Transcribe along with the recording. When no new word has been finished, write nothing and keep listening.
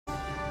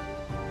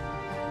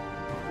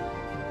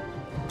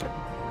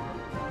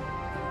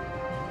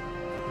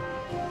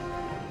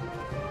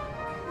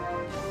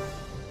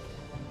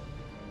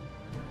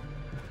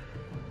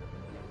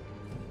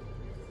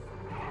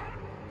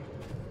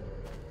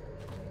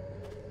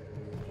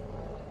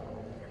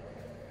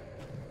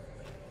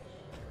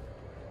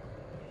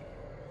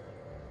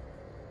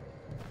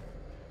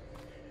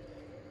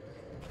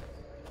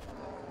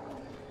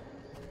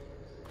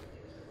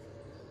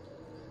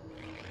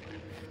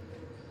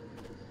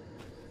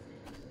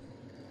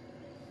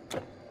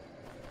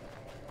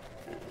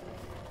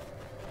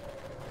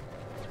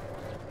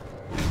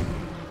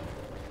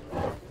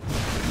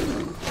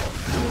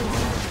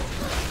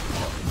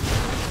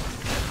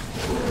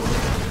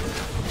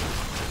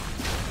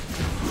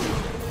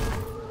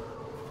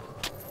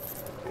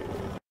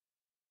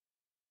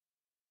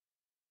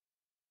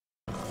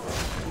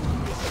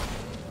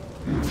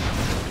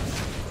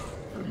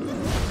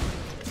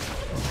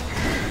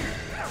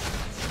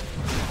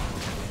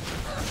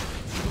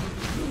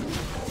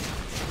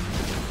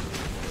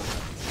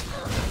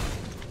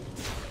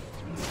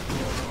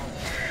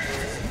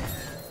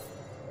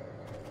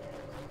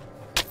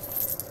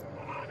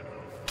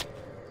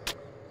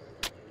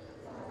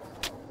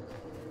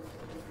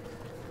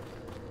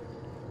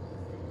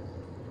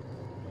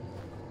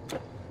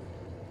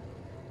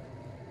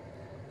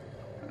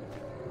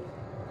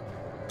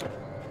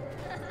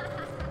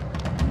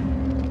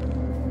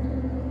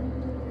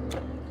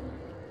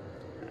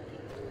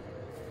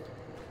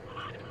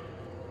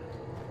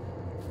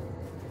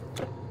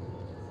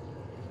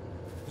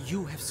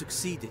You have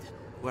succeeded,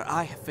 where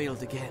I have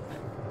failed again.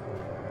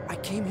 I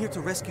came here to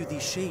rescue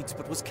these shades,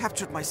 but was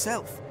captured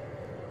myself.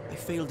 I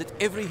failed at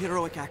every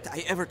heroic act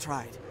I ever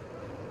tried.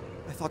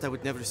 I thought I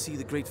would never see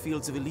the great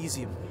fields of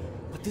Elysium,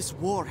 but this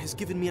war has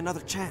given me another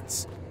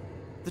chance.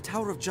 The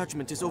Tower of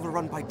Judgment is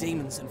overrun by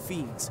daemons and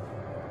fiends.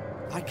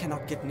 I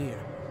cannot get near,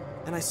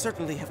 and I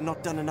certainly have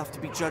not done enough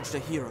to be judged a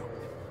hero.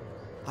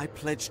 I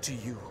pledge to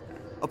you,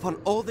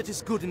 upon all that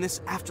is good in this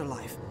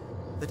afterlife,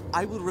 that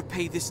I will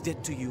repay this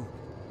debt to you,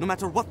 no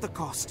matter what the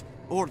cost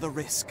or the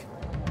risk.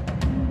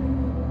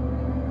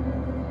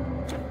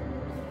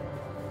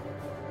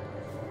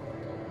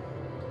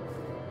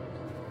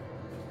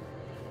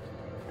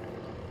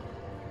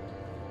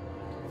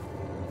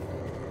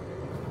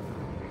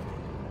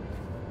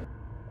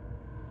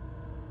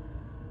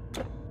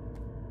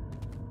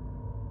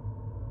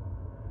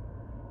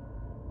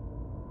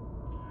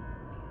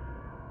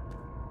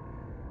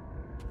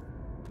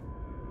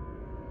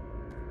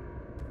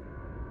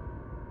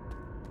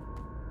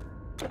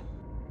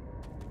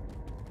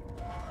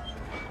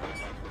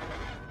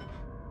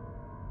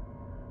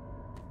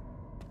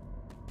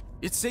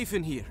 It's safe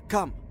in here.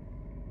 Come.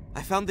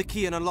 I found the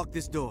key and unlocked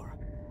this door.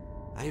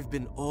 I have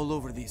been all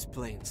over these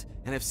plains,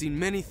 and have seen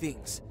many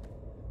things.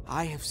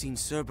 I have seen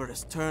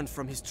Cerberus turned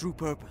from his true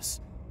purpose.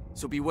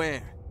 So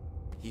beware.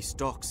 He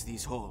stalks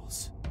these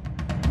halls.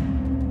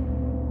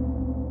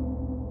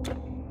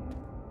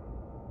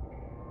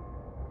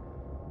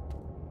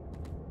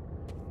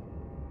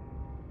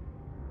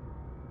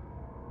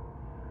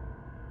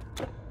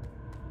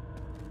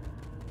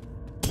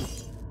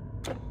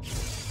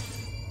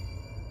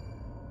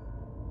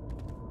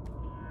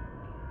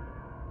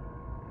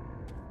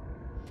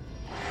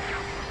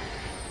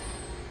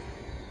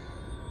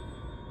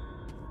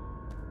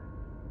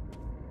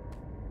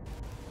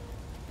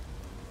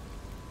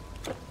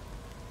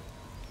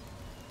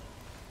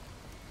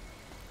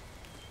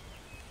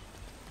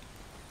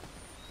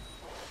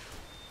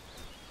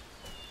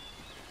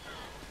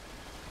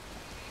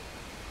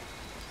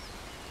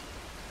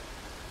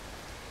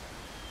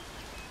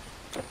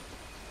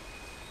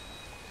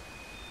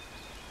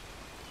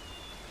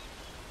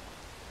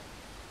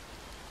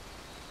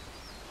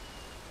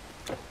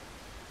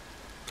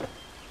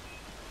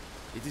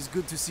 It is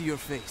good to see your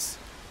face.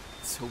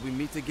 So we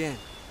meet again.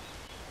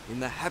 In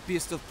the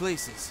happiest of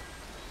places,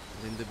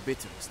 and in the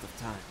bitterest of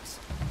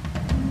times.